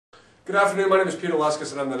Good afternoon, my name is Peter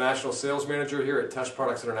Luskus and I'm the National Sales Manager here at Test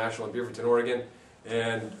Products International in Beaverton, Oregon.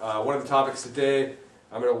 And one of the topics today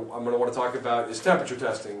I'm going to want to talk about is temperature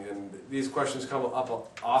testing. And these questions come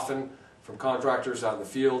up often from contractors out in the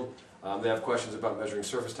field. They have questions about measuring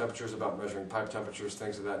surface temperatures, about measuring pipe temperatures,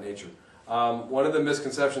 things of that nature. One of the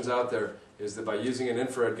misconceptions out there is that by using an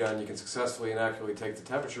infrared gun you can successfully and accurately take the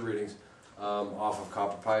temperature readings off of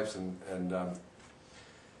copper pipes. And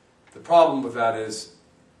the problem with that is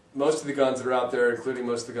most of the guns that are out there, including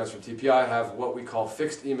most of the guns from TPI, have what we call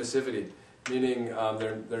fixed emissivity, meaning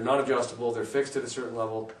they're not adjustable, they're fixed at a certain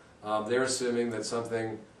level. They're assuming that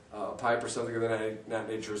something, a pipe or something of that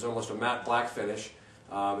nature is almost a matte black finish,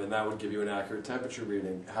 and that would give you an accurate temperature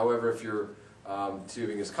reading. However, if your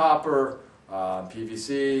tubing is copper,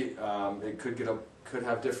 PVC, it could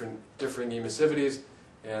have differing emissivities,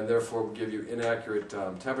 and therefore will give you inaccurate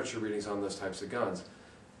temperature readings on those types of guns.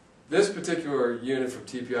 This particular unit from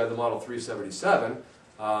TPI, the Model 377,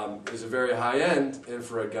 is a very high-end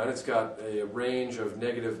infrared gun. It's got a range of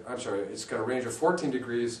it's got a range of 14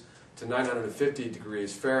 degrees to 950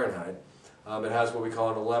 degrees Fahrenheit. It has what we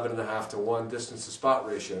call an 11.5 to 1 distance to spot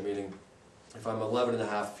ratio, meaning if I'm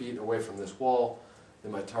 11.5 feet away from this wall,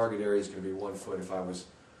 then my target area is going to be 1 foot. If I was,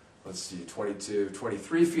 let's see,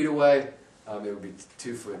 23 feet away, it would be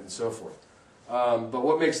 2 foot and so forth. But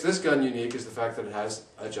what makes this gun unique is the fact that it has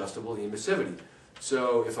adjustable emissivity.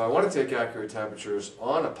 So if I want to take accurate temperatures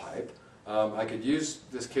on a pipe, I could use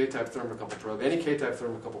this K-type thermocouple probe. Any K-type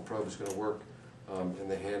thermocouple probe is going to work in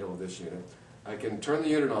the handle of this unit. I can turn the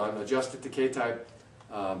unit on, adjust it to K-type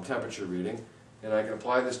temperature reading, and I can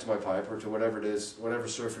apply this to my pipe or to whatever it is, whatever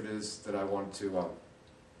surf it is that I want to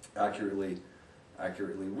accurately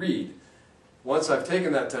read. Once I've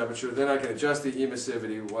taken that temperature, then I can adjust the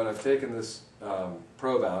emissivity. When I've taken this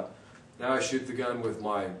probe out, now I shoot the gun with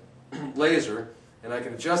my laser, and I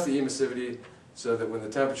can adjust the emissivity so that when the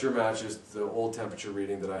temperature matches the old temperature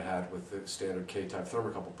reading that I had with the standard K-type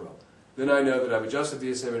thermocouple probe. Then I know that I've adjusted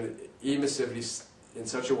the emissivity in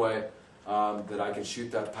such a way that I can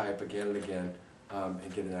shoot that pipe again and again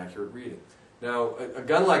and get an accurate reading. Now, a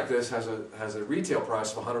gun like this has a retail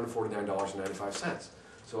price of $149.95.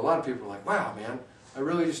 So a lot of people are like, wow, man, I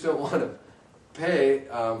really just don't want to pay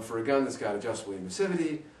for a gun that's got adjustable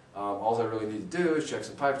emissivity. All I really need to do is check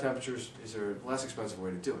some pipe temperatures. Is there a less expensive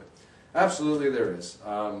way to do it? Absolutely there is.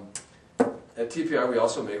 At TPI we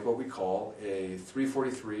also make what we call a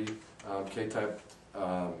 343 K-type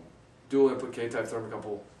dual input K-type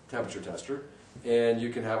thermocouple temperature tester, and you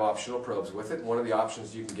can have optional probes with it. One of the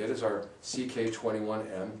options you can get is our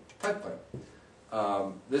CK21M pipe clamp.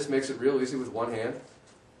 This makes it real easy with one hand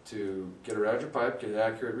to get around your pipe, get an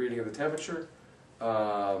accurate reading of the temperature,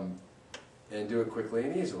 and do it quickly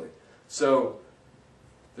and easily. So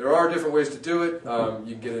there are different ways to do it.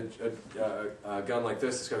 You can get a gun like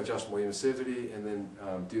this that's got adjustable emissivity and then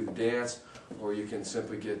do the dance, or you can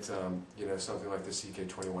simply get something like the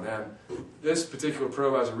CK21M. This particular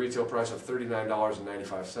probe has a retail price of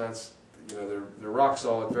 $39.95. They're rock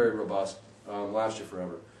solid, very robust, last you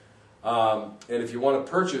forever. And if you want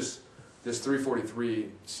to purchase this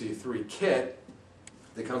 343C3 kit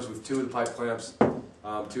that comes with 2 of the pipe clamps, 2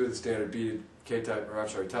 of the standard beaded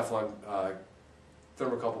Teflon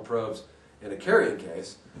thermocouple probes, and a carrying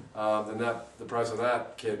case, then the price of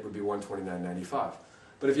that kit would be $129.95.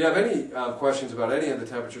 But if you have any questions about any of the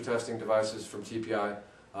temperature testing devices from TPI,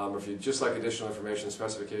 or if you'd just like additional information,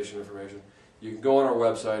 specification information, you can go on our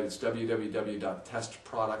website. It's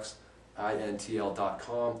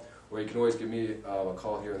www.testproductsintl.com, or you can always give me a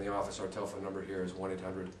call here in the office. Our telephone number here is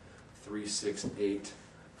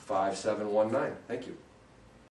 1-800-368-5719. Thank you.